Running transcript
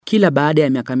Kila baada ya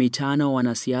miaka 5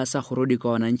 wanasiasa hurudi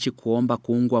kwa wananchi kuomba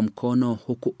kuungwa mkono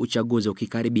huku uchaguzi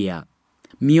ukikaribia.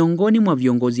 Miongoni mwa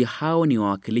viongozi hao ni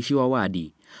wawakilishi wa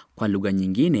wadi, kwa lugha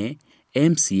nyingine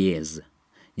MCAs.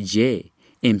 Je,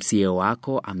 MCA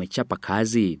wako amechapa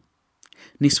kazi?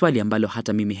 Ni swali ambalo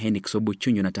hata mimi Henix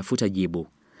Obuchunjo natafuta jibu.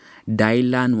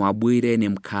 Dylan Wabwire ni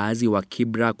mkazi wa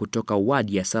Kibra kutoka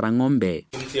wadi ya Sarang'ombe.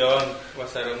 MCA wangu wa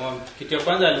Sarang'ombe, kitu ya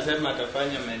kwanza alisema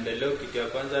atafanya maendeleo. Kitu ya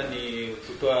kwanza ni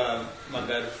kutoa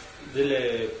magari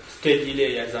zile stage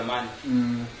ile ya zamani.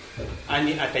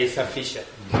 Ani ataisafisha.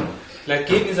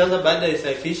 Lakini sasa baada ya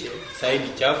isafishe, sasa ni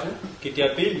chafu. Kitu ya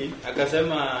pili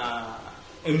akasema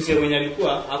MCA mwenye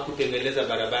alikuwa hakutengeneza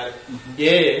barabara.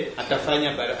 Yeye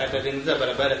atatengeneza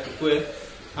barabara tukue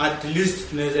at least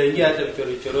tunaweza ingia hata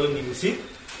vichorochoroni usiku.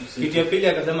 Kitu ya pili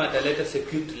akasema ataleta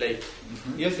security light.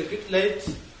 Hiyo security light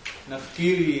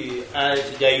nafikiri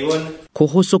sijaiona.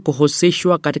 Kuhusu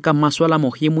kuhusishwa katika masuala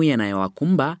muhimu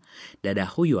yanayowakumba, dada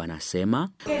huyu anasema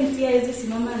MCA hizi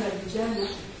simama na vijana,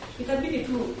 itabidi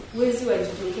tu wezi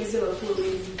wajitokeze wakuwe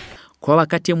wengi. Kwa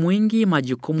wakati mwingi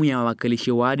majukumu ya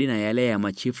wawakilishi wadi na yale ya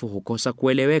machifu hukosa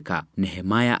kueleweka.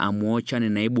 Nehemaya Amuocha ni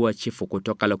naibu wa chifu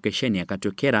kutoka lokesheni ya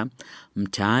Katokera,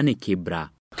 mtaani Kibra.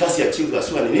 Kazi ya chief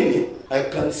aswa ni nini? I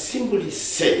can simply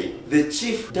say the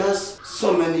chief does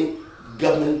so many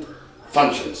government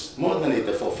functions, more than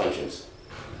 84 functions.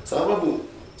 Sababu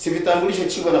si vitambulisho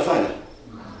chief anafanya,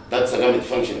 that's a government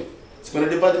function. Sina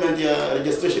department ya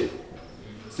registration.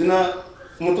 Sina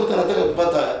mtoto anataka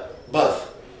kupata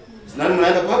birth. Nani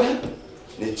mnaenda kwake?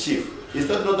 Ni chief. Is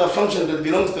that not a function that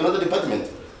belongs to another department?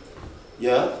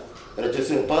 Yeah,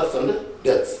 registering births and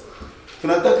deaths.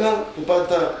 Tunataka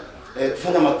kupata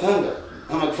kufanya matanga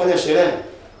ama kufanya sherehe,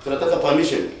 tunataka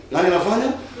permission. Nani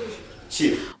anafanya?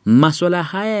 Chief. Masuala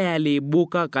haya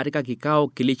yaliibuka katika kikao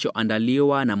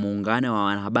kilichoandaliwa na muungano wa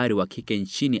wanahabari wa kike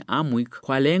nchini AMWIK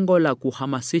kwa lengo la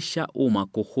kuhamasisha umma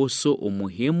kuhusu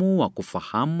umuhimu wa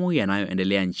kufahamu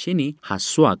yanayoendelea nchini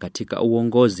haswa katika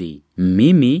uongozi.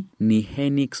 Mimi ni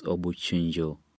Henix Obuchunjo.